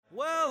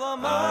I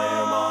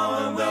am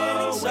on the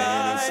winning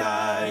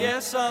side.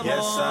 Yes, I'm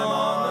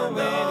on the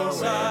winning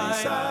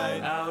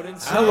side.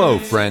 Hello,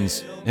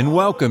 friends, and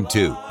welcome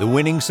to the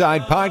Winning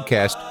Side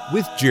Podcast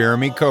with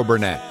Jeremy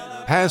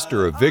Coburnett,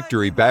 pastor of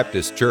Victory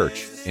Baptist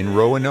Church in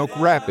Roanoke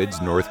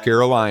Rapids, North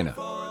Carolina.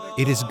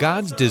 It is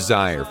God's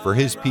desire for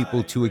His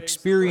people to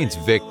experience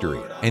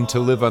victory and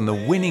to live on the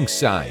winning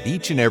side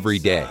each and every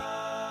day.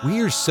 We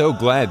are so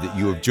glad that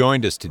you have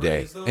joined us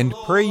today and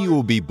pray you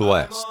will be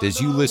blessed as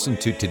you listen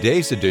to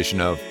today's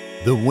edition of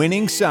The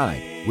Winning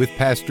Side with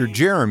Pastor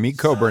Jeremy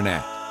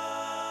Coburnett.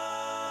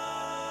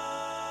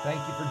 Thank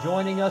you for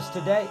joining us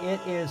today. It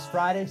is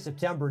Friday,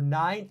 September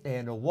 9th,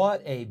 and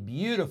what a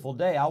beautiful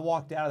day. I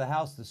walked out of the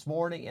house this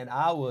morning and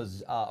I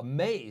was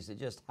amazed at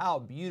just how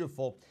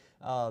beautiful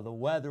the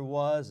weather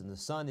was, and the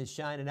sun is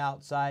shining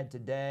outside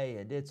today,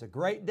 and it's a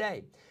great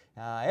day.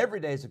 Every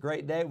day is a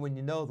great day when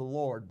you know the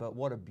Lord, but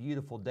what a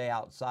beautiful day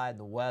outside in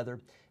the weather,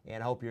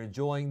 and I hope you're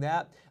enjoying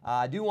that.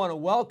 I do want to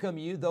welcome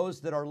you, those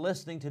that are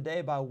listening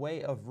today by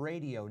way of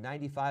radio,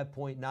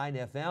 95.9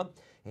 FM.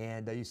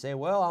 And you say,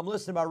 well, I'm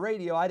listening by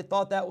radio. I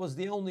thought that was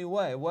the only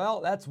way.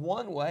 Well, that's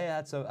one way.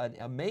 That's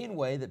a main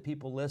way that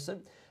people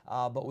listen.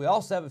 But we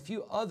also have a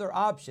few other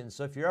options.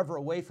 So if you're ever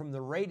away from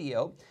the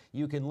radio,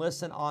 you can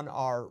listen on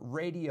our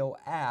radio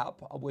app,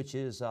 which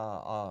is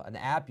an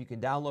app you can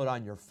download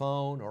on your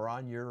phone or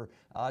on your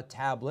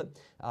tablet.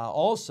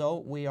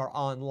 Also, we are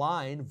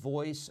online,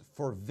 Voice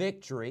for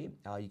Victory.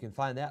 You can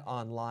find that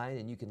online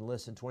and you can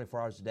listen 24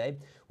 hours a day.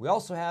 We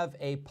also have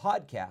a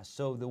podcast.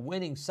 So the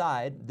winning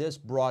side, this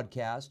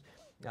broadcast,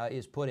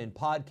 is put in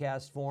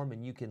podcast form,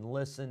 and you can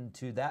listen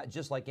to that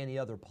just like any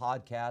other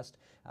podcast.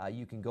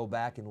 You can go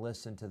back and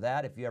listen to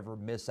that. If you ever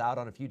miss out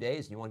on a few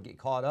days and you want to get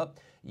caught up,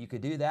 you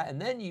could do that.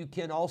 And then you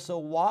can also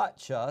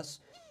watch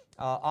us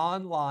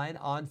online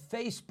on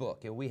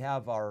Facebook. And we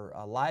have our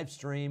live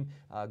stream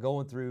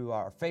going through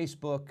our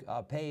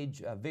Facebook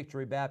page,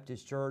 Victory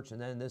Baptist Church,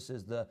 and then this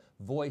is the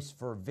Voice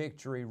for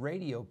Victory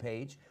radio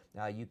page.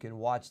 You can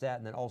watch that,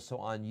 and then also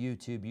on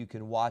YouTube you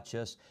can watch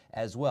us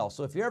as well.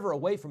 So if you're ever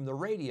away from the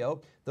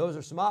radio, those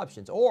are some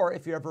options. Or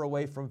if you're ever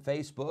away from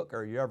Facebook,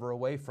 or you're ever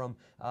away from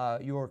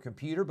your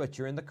computer but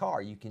you're in the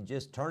car, you can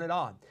just turn it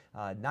on.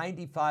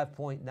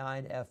 95.9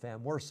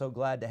 FM. We're so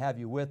glad to have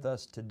you with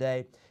us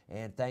today,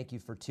 and thank you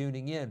for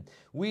tuning in.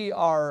 We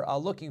are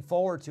looking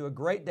forward to a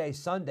great day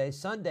Sunday.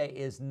 Sunday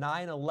is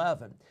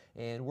 9/11,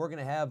 and we're going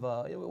to have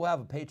we'll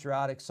have a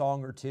patriotic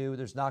song or two.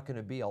 There's not going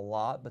to be a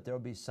lot, but there will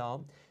be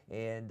some.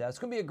 And it's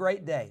going to be a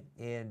great day,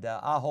 and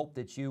I hope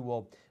that you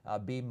will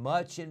be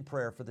much in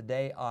prayer for the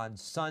day on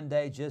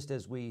Sunday, just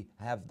as we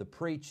have the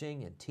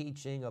preaching and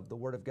teaching of the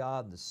Word of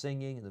God, and the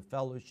singing and the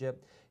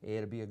fellowship.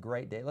 It'll be a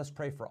great day. Let's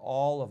pray for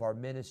all of our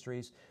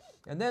ministries.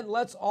 And then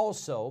let's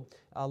also,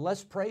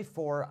 let's pray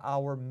for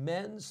our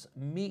men's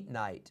meet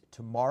night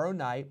tomorrow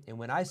night. And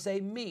when I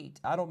say meet,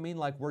 I don't mean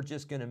like we're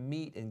just going to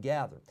meet and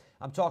gather.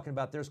 I'm talking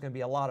about there's going to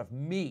be a lot of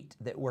meat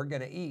that we're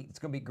going to eat. It's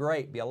going to be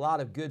great. Be a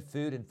lot of good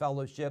food and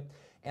fellowship.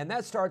 And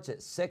that starts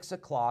at 6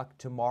 o'clock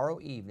tomorrow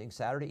evening,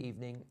 Saturday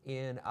evening,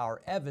 in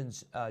our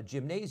Evans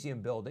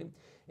Gymnasium building.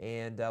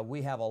 And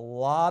we have a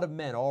lot of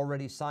men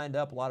already signed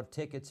up. A lot of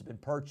tickets have been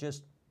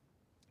purchased.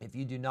 If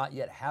you do not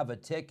yet have a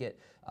ticket,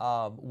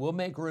 we'll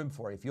make room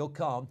for you. If you'll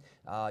come,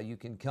 you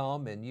can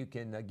come and you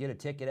can get a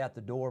ticket at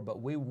the door,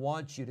 but we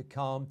want you to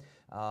come.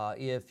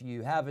 If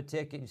you have a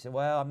ticket and you say,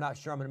 well, I'm not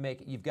sure I'm going to make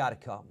it, you've got to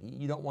come.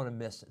 You don't want to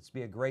miss it. It's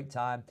be a great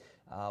time.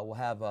 We'll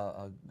have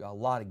a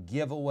lot of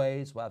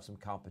giveaways. We'll have some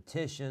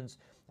competitions.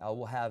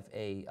 We'll have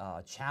a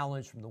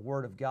challenge from the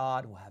Word of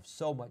God. We'll have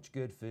so much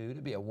good food.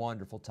 It'll be a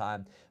wonderful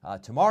time.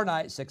 Tomorrow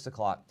night, 6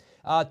 o'clock.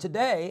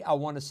 Today, I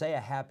want to say a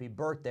happy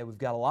birthday. We've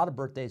got a lot of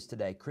birthdays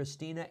today.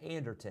 Christina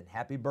Anderton,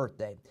 happy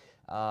birthday.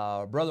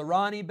 Brother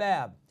Ronnie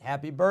Babb,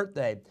 happy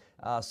birthday.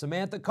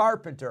 Samantha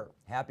Carpenter,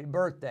 happy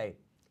birthday.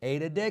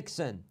 Ada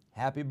Dixon,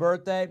 happy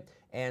birthday.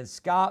 And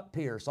Scott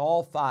Pierce,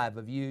 all five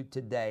of you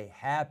today,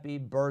 happy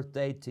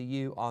birthday to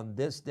you on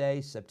this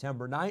day,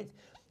 September 9th.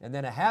 And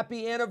then a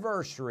happy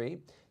anniversary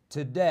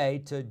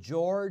today to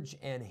George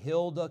and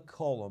Hilda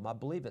Cullum. I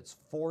believe it's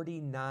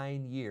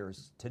 49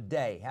 years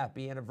today.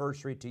 Happy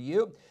anniversary to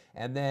you.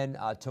 And then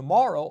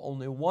tomorrow,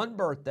 only one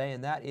birthday,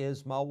 and that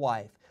is my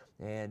wife.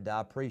 And I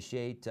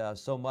appreciate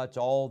so much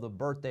all the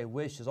birthday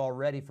wishes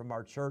already from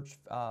our church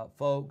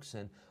folks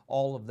and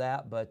all of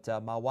that. But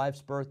my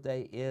wife's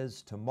birthday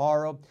is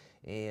tomorrow,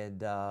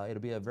 and it'll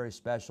be a very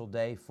special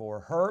day for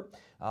her.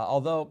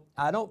 Although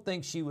I don't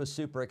think she was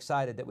super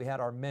excited that we had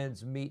our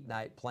men's meet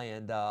night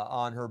planned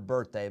on her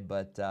birthday.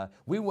 But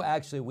we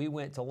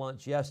went to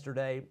lunch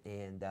yesterday,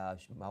 and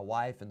my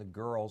wife and the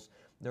girls,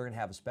 they're going to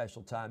have a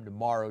special time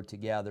tomorrow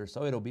together,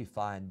 so it'll be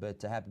fine.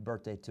 But happy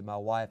birthday to my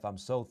wife. I'm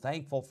so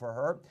thankful for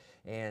her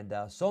and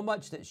so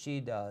much that she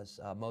does.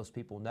 Most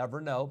people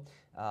never know,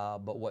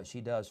 but what she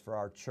does for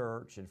our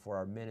church and for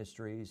our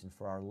ministries and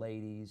for our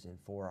ladies and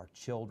for our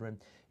children.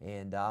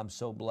 And I'm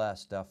so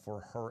blessed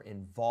for her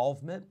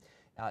involvement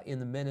in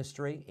the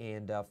ministry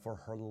and for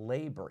her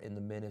labor in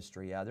the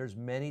ministry. There's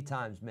many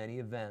times, many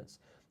events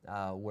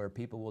where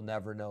people will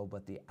never know,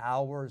 but the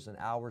hours and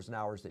hours and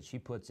hours that she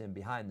puts in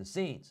behind the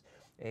scenes,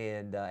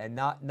 and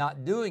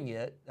not doing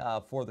it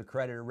for the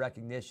credit or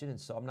recognition. And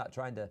so I'm not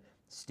trying to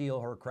steal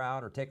her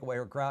crown or take away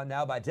her crown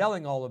now by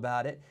telling all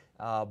about it,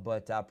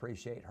 but I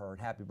appreciate her.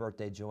 And happy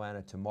birthday,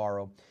 Joanna,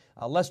 tomorrow.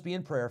 Let's be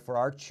in prayer for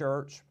our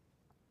church.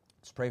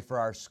 Let's pray for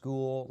our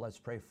school. Let's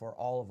pray for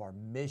all of our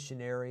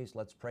missionaries.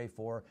 Let's pray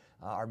for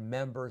our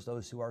members,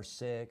 those who are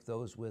sick,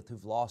 those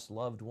who've lost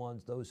loved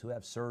ones, those who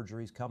have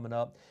surgeries coming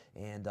up,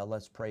 and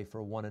let's pray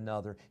for one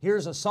another.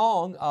 Here's a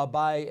song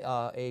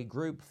by a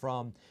group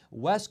from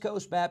West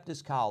Coast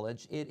Baptist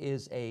College. It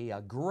is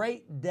a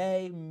Great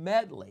Day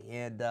medley,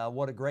 and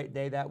what a great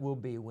day that will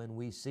be when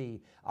we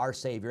see our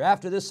Savior.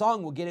 After this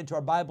song, we'll get into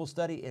our Bible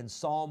study in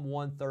Psalm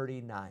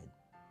 139.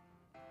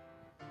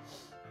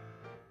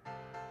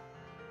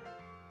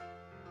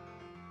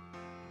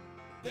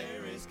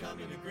 There is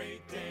coming a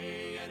great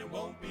day, and it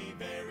won't be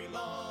very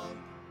long,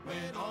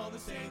 when all the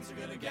saints are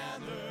gonna gather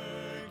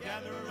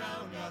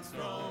around God's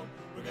throne.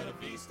 We're gonna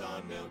feast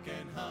on milk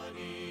and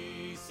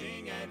honey,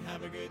 sing and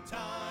have a good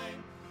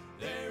time.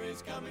 There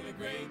is coming a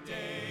great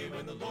day,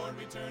 when the Lord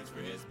returns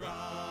for His bride.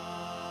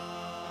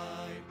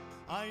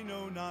 I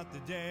know not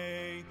the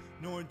day,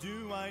 nor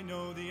do I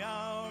know the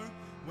hour,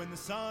 when the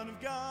Son of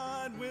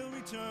God will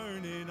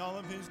return in all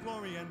of His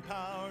glory and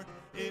power.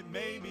 It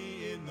may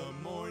be in the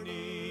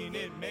morning,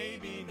 it may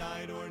be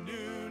night or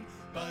noon,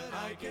 but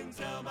I can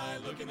tell by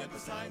looking at the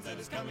signs that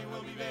His coming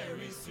will be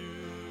very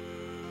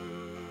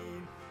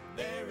soon.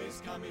 There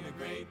is coming a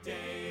great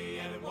day,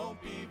 and it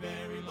won't be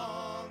very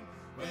long,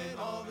 when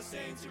all the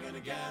saints are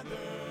gonna gather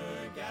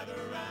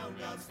around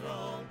God's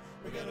throne.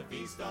 We're gonna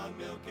feast on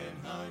milk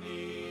and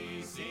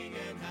honey, sing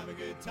and have a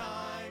good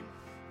time.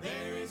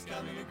 There is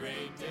coming a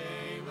great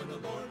day, when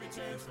the Lord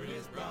returns for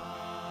His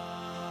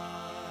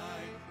bride.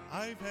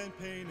 I've had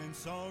pain and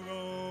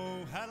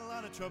sorrow, had a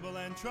lot of trouble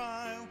and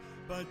trial,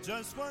 but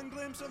just one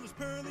glimpse of those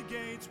pearly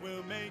gates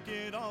will make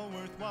it all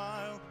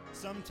worthwhile.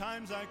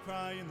 Sometimes I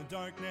cry in the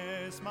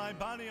darkness, my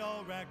body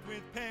all racked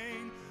with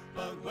pain,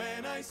 but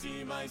when I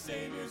see my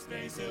Savior's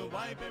face, He'll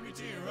wipe every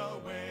tear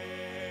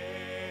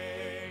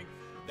away.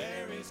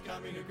 There is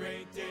coming a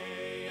great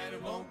day, and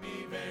it won't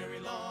be very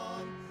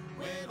long,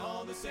 when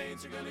all the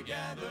saints are gonna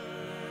gather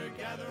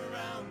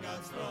around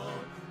God's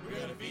throne. We're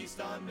gonna feast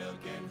on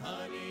milk and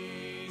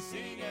honey,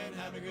 sing and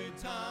have a good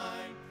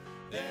time.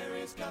 There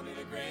is coming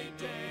a great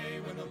day,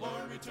 when the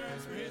Lord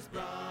returns for His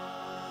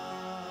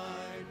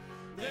bride.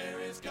 There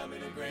is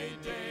coming a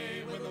great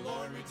day, when the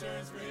Lord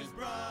returns for His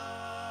bride.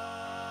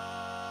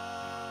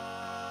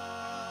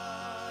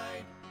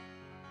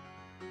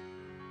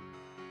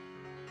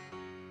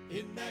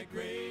 In that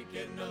great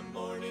getting up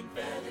morning,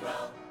 fare thee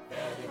well,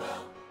 fare thee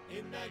well.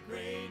 In that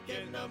great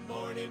getting up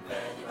morning,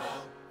 fare thee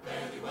well,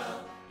 fare thee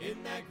well.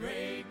 In that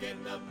great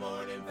getting up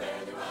morning,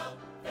 fare thee well,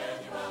 fare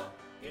thee well.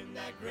 In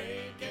that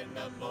great getting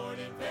up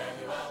morning, fare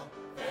thee well,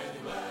 fare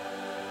thee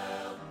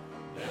well.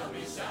 They'll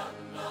be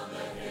shouting on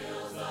the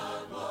hills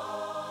of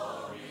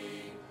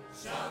glory,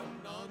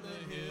 shouting on the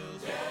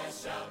hills,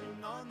 yes,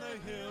 shouting on the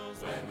hills.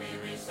 When we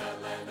reach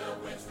that land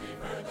of which we've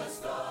heard the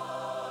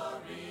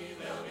story,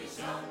 they'll be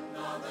shouting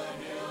on the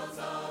hills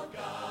of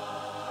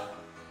God.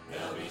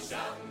 They'll be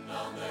shouting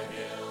on the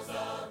hills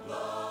of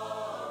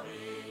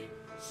glory,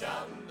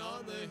 shouting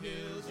on the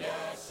hills,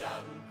 yes,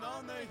 shouting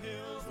on the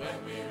hills.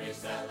 When we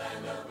reach that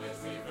land of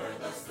which we've heard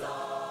the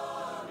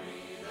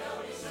story,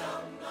 they'll be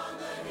shouting on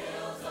the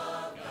hills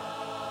of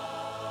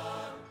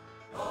God.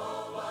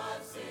 Oh,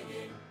 what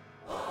singing,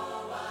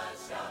 oh, what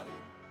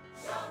shouting,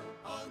 shouting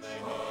on the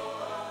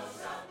hills,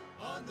 shouting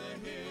on the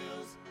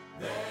hills.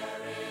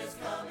 There is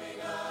coming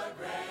a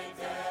great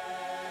day,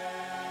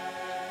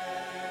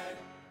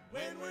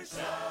 when we're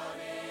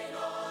shouting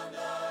on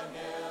the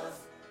hills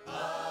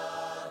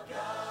of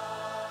God.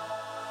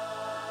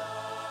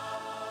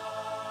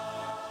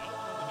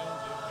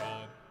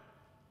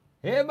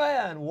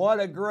 Amen. What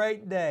a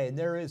great day. And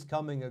there is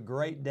coming a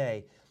great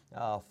day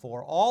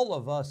for all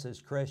of us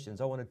as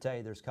Christians. I want to tell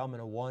you, there's coming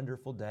a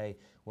wonderful day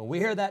when we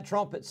hear that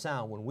trumpet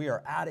sound, when we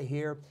are out of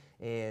here.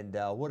 And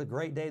what a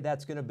great day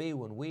that's going to be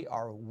when we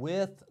are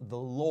with the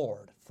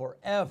Lord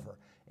forever.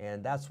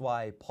 And that's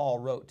why Paul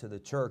wrote to the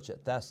church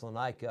at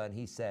Thessalonica, and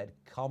he said,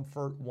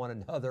 comfort one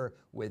another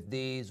with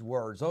these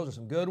words. Those are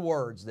some good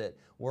words, that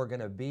we're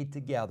going to be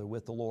together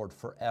with the Lord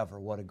forever.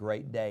 What a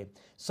great day.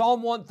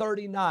 Psalm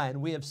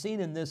 139, we have seen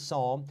in this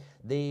psalm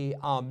the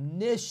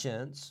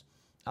omniscience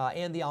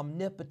and the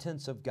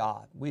omnipotence of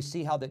God. We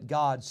see how that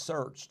God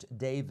searched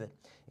David,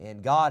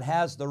 and God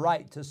has the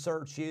right to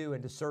search you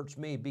and to search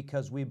me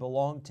because we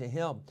belong to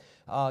Him.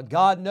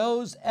 God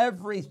knows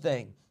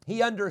everything.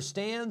 He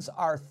understands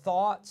our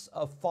thoughts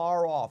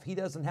afar off. He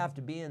doesn't have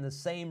to be in the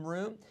same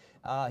room.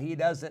 He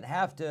doesn't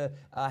have to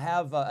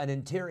have an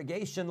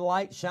interrogation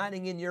light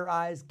shining in your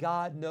eyes.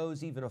 God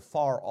knows even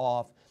afar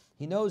off.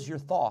 He knows your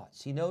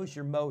thoughts. He knows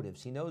your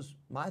motives. He knows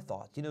my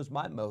thoughts. He knows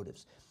my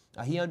motives.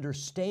 He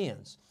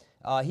understands.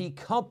 He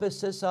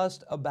compasses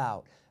us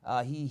about.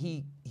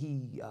 He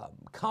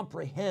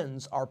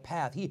comprehends our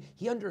path.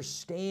 He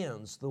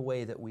understands the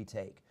way that we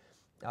take.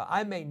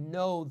 I may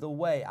know the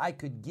way. I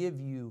could give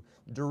you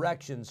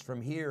directions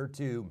from here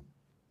to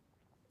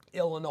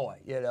Illinois.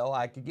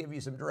 I could give you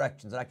some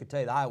directions, and I could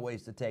tell you the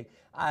highways to take.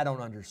 I don't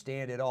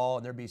understand it all,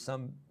 and there'd be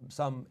some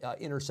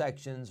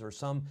intersections or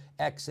some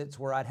exits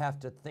where I'd have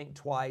to think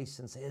twice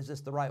and say, is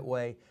this the right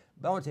way?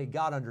 But I want to tell you,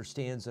 God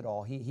understands it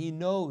all. He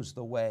knows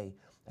the way.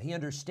 He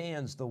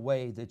understands the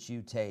way that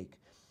you take.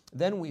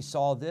 Then we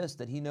saw this,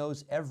 that He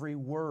knows every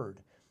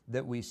word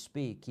that we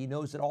speak. He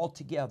knows it all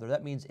together.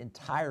 That means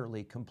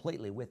entirely,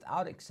 completely,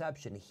 without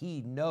exception.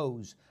 He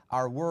knows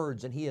our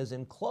words, and He has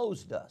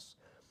enclosed us.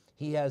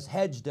 He has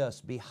hedged us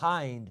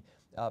behind,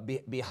 I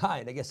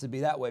guess it'd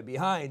be that way,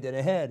 behind and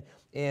ahead,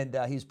 and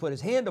He's put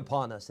His hand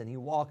upon us, and He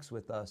walks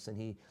with us, and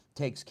He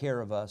takes care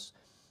of us.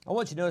 I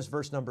want you to notice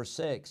verse number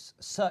 6.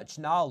 Such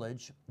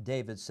knowledge,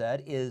 David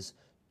said, is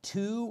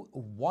too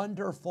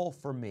wonderful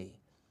for me.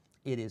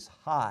 It is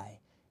high,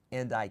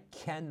 and I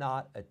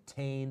cannot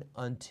attain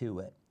unto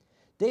it.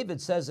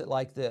 David says it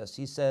like this.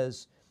 He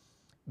says,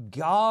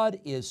 God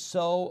is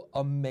so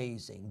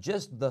amazing.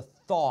 Just the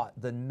thought,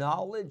 the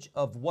knowledge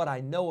of what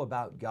I know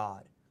about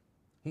God.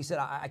 He said,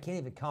 I can't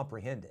even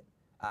comprehend it.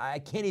 I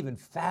can't even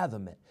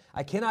fathom it.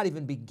 I cannot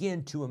even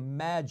begin to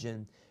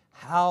imagine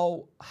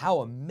how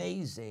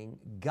amazing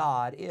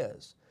God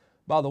is.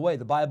 By the way,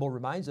 the Bible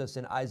reminds us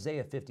in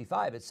Isaiah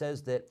 55, it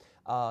says that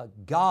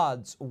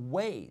God's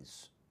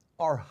ways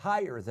are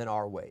higher than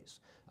our ways.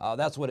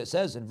 That's what it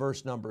says in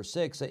verse number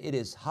 6. It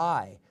is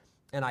high,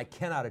 and I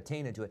cannot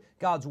attain into it.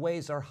 God's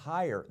ways are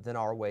higher than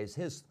our ways.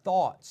 His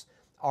thoughts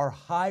are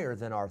higher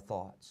than our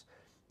thoughts.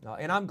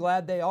 And I'm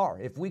glad they are.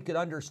 If we could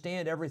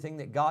understand everything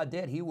that God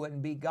did, He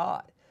wouldn't be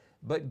God.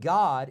 But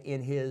God,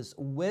 in His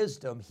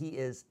wisdom, He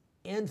is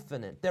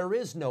infinite. There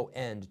is no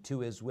end to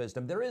His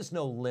wisdom. There is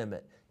no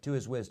limit to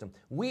His wisdom.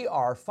 We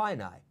are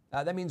finite.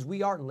 That means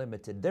we are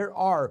limited. There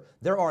are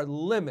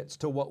limits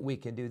to what we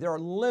can do. There are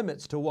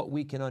limits to what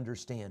we can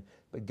understand.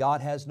 But God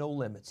has no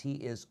limits. He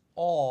is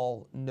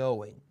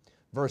all-knowing.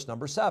 Verse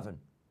number 7.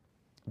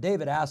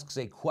 David asks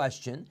a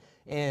question,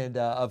 and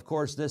of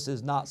course this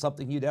is not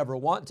something you'd ever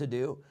want to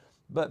do.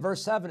 But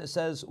verse 7, it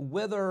says,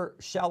 whither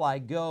shall I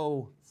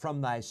go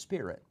from Thy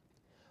Spirit?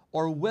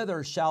 Or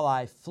whither shall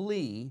I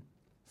flee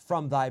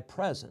from Thy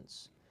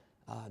presence?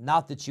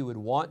 Not that you would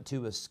want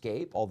to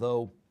escape,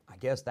 although I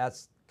guess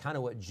that's kind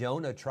of what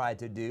Jonah tried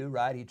to do,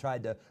 right? He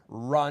tried to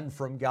run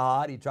from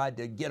God. He tried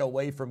to get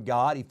away from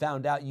God. He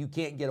found out you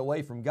can't get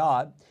away from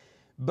God.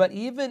 But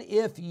even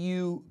if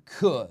you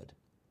could,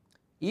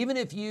 even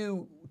if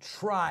you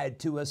tried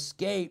to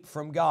escape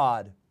from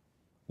God,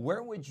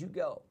 where would you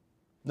go?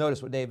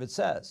 Notice what David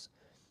says.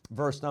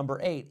 Verse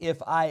number 8,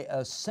 if I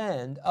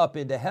ascend up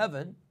into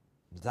heaven,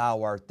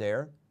 Thou art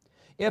there.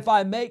 If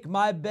I make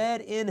my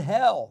bed in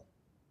hell,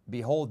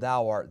 behold,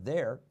 Thou art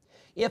there.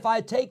 If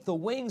I take the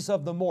wings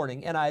of the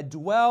morning and I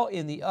dwell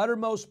in the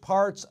uttermost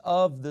parts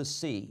of the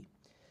sea.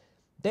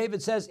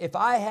 David says, if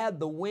I had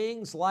the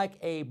wings like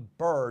a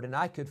bird and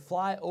I could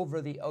fly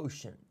over the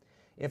ocean,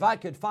 if I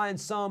could find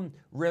some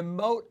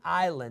remote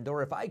island,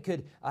 or if I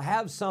could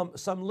have some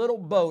little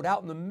boat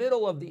out in the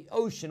middle of the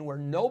ocean where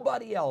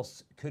nobody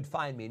else could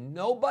find me,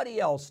 nobody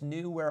else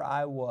knew where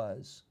I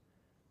was,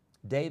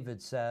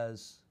 David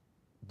says,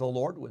 the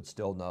Lord would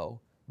still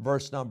know.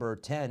 Verse number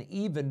 10,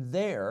 even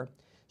there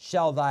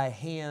shall Thy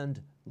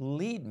hand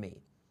lead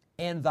me,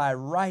 and Thy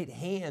right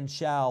hand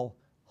shall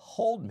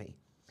hold me.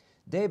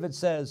 David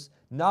says,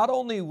 not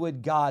only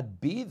would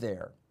God be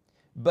there,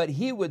 but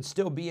He would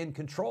still be in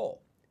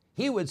control.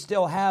 He would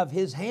still have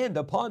His hand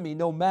upon me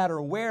no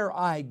matter where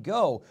I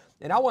go.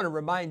 And I want to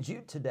remind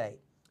you today,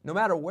 no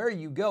matter where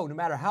you go, no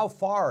matter how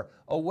far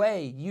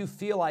away you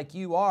feel like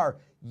you are,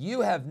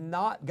 you have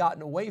not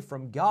gotten away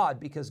from God,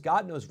 because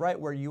God knows right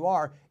where you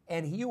are,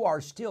 and you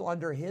are still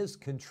under His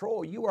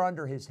control. You are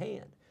under His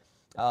hand.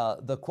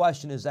 The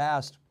question is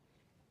asked,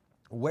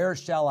 where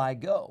shall I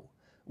go?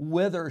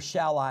 Whither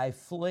shall I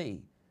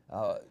flee?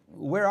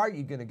 Where are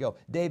you going to go?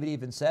 David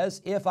even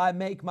says, if I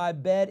make my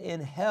bed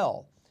in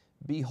hell,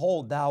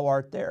 behold, Thou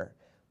art there.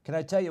 Can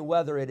I tell you,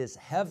 whether it is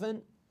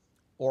heaven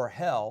or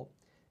hell,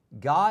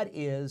 God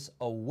is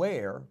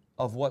aware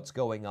of what's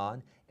going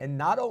on. And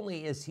not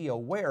only is He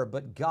aware,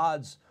 but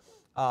God's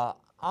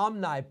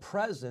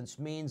omnipresence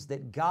means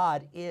that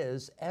God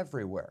is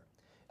everywhere.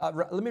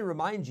 Let me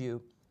remind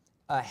you,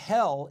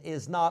 hell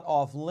is not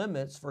off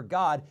limits for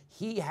God.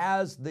 He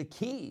has the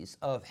keys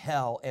of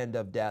hell and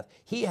of death.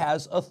 He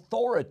has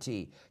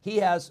authority. He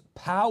has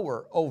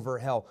power over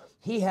hell.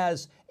 He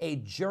has a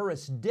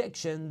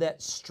jurisdiction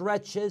that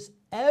stretches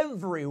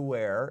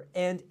everywhere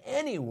and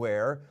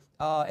anywhere,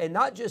 and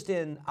not just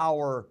on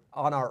our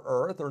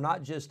earth, or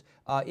not just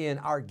in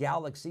our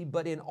galaxy,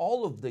 but in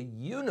all of the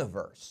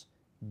universe.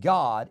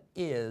 God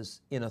is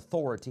in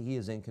authority. He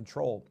is in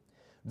control.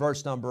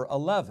 Verse number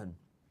 11.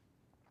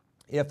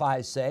 If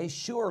I say,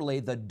 surely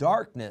the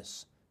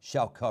darkness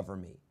shall cover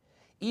me,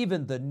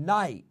 even the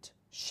night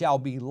shall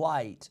be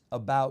light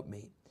about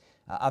me.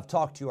 I've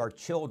talked to our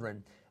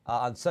children.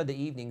 On Sunday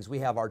evenings, we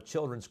have our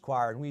children's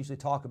choir, and we usually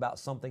talk about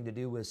something to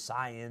do with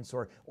science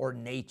or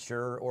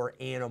nature or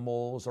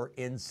animals or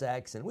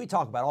insects, and we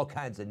talk about all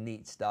kinds of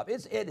neat stuff.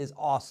 It is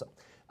awesome.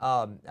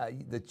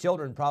 The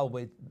children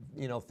probably,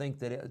 think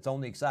that it's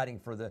only exciting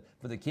for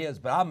the kids,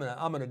 but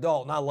I'm an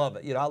adult and I love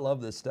it. I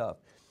love this stuff.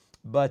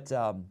 But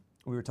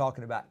we were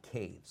talking about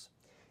caves,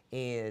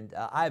 and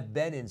I've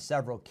been in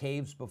several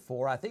caves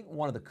before. I think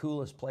one of the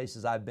coolest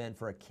places I've been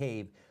for a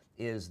cave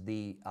is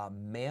the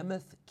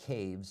Mammoth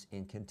Caves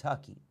in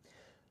Kentucky.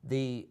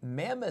 The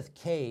Mammoth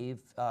Cave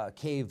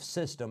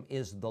system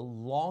is the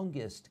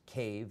longest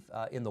cave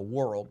in the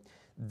world.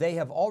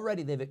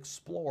 They've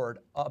explored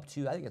up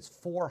to, I think it's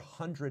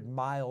 400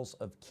 miles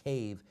of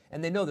cave,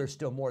 and they know there's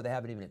still more they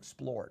haven't even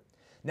explored.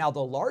 Now,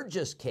 the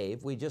largest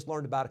cave, we just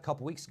learned about a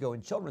couple weeks ago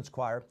in Children's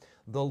Choir,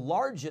 the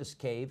largest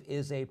cave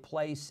is a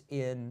place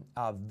in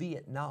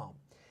Vietnam.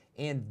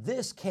 And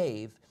this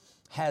cave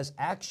has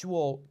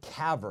actual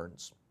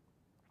caverns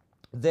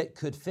that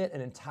could fit an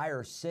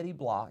entire city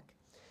block,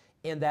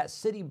 and that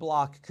city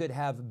block could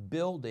have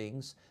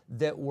buildings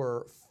that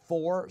were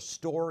 4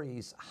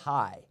 stories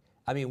high.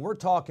 I mean, we're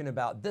talking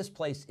about, this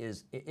place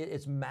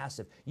it's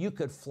massive. You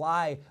could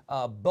fly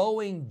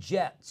Boeing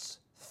jets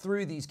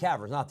through these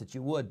caverns. Not that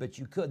you would, but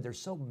you could. They're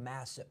so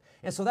massive.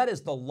 And so that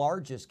is the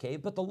largest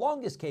cave, but the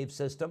longest cave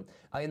system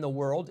in the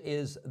world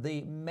is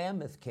the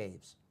Mammoth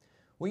Caves.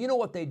 Well, you know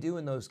what they do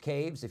in those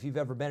caves? If you've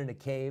ever been in a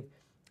cave,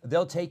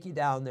 they'll take you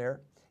down there,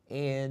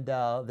 and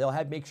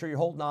they'll make sure you're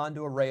holding on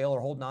to a rail or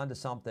holding on to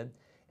something,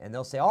 and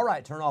they'll say, all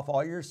right, turn off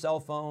all your cell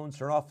phones,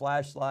 turn off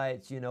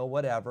flashlights,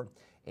 whatever,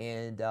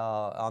 and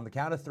on the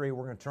count of 3,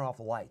 we're going to turn off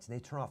the lights. And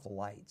they turn off the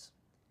lights.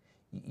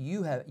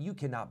 You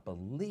cannot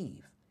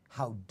believe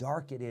how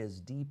dark it is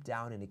deep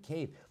down in a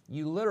cave.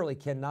 You literally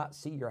cannot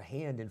see your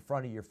hand in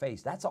front of your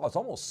face. It's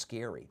almost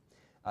scary.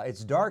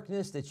 It's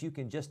darkness that you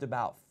can just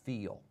about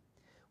feel.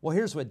 Well,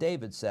 here's what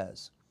David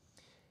says.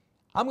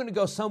 I'm going to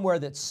go somewhere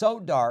that's so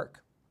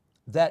dark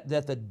that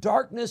the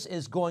darkness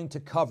is going to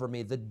cover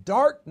me. The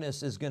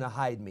darkness is going to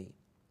hide me.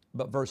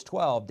 But verse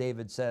 12,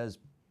 David says,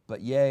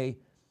 but yea,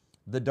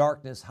 the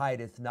darkness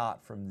hideth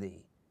not from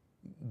thee.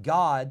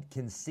 God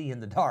can see in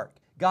the dark.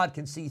 God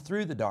can see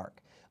through the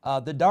dark.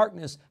 The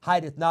darkness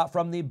hideth not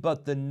from thee,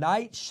 but the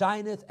night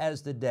shineth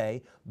as the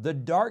day. The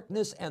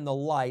darkness and the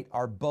light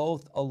are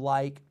both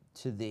alike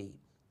to thee.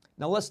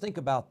 Now let's think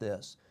about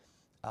this.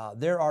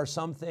 There are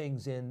some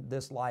things in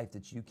this life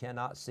that you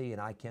cannot see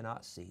and I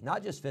cannot see,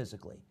 not just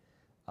physically,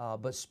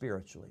 but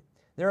spiritually.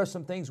 There are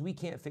some things we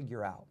can't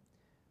figure out,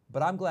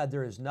 but I'm glad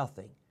there is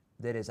nothing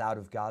that is out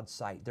of God's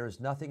sight. There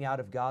is nothing out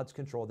of God's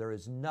control. There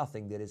is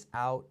nothing that is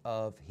out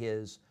of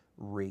His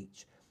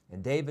reach.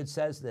 And David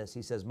says this,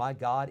 he says, my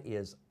God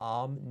is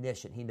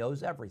omniscient. He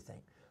knows everything.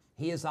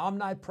 He is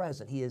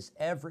omnipresent. He is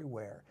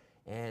everywhere.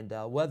 And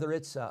whether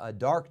it's a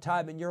dark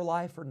time in your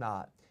life or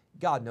not,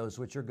 God knows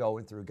what you're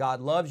going through. God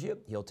loves you.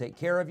 He'll take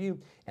care of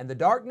you. And the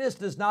darkness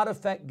does not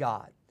affect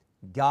God.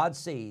 God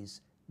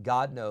sees,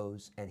 God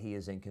knows, and He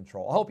is in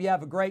control. I hope you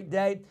have a great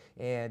day,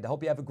 and I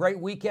hope you have a great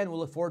weekend. We'll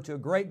look forward to a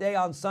great day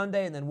on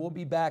Sunday, and then we'll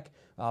be back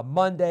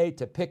Monday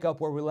to pick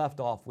up where we left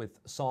off with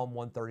Psalm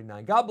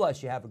 139. God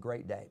bless you. Have a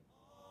great day.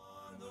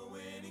 On the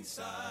winning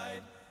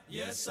side.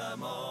 Yes,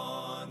 I'm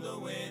on the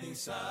winning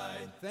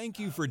side. Thank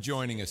you for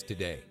joining us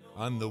today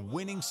on the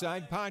Winning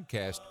Side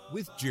Podcast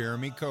with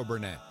Jeremy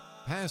Coburnett,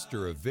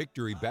 pastor of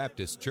Victory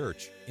Baptist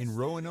Church in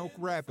Roanoke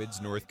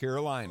Rapids, North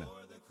Carolina.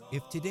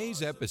 If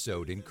today's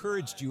episode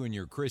encouraged you in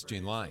your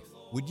Christian life,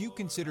 would you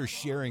consider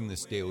sharing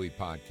this daily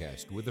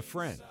podcast with a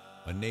friend,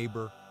 a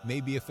neighbor,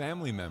 maybe a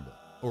family member,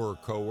 or a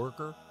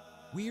coworker?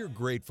 We are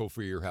grateful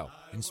for your help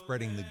in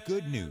spreading the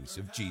good news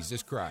of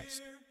Jesus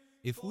Christ.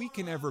 If we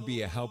can ever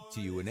be a help to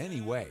you in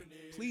any way,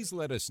 please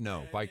let us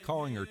know by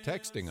calling or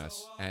texting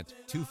us at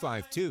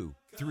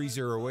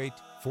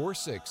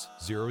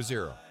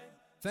 252-308-4600.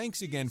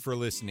 Thanks again for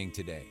listening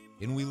today,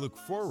 and we look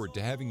forward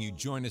to having you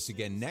join us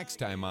again next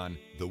time on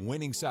the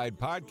Winning Side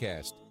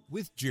Podcast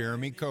with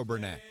Jeremy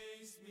Coburnett.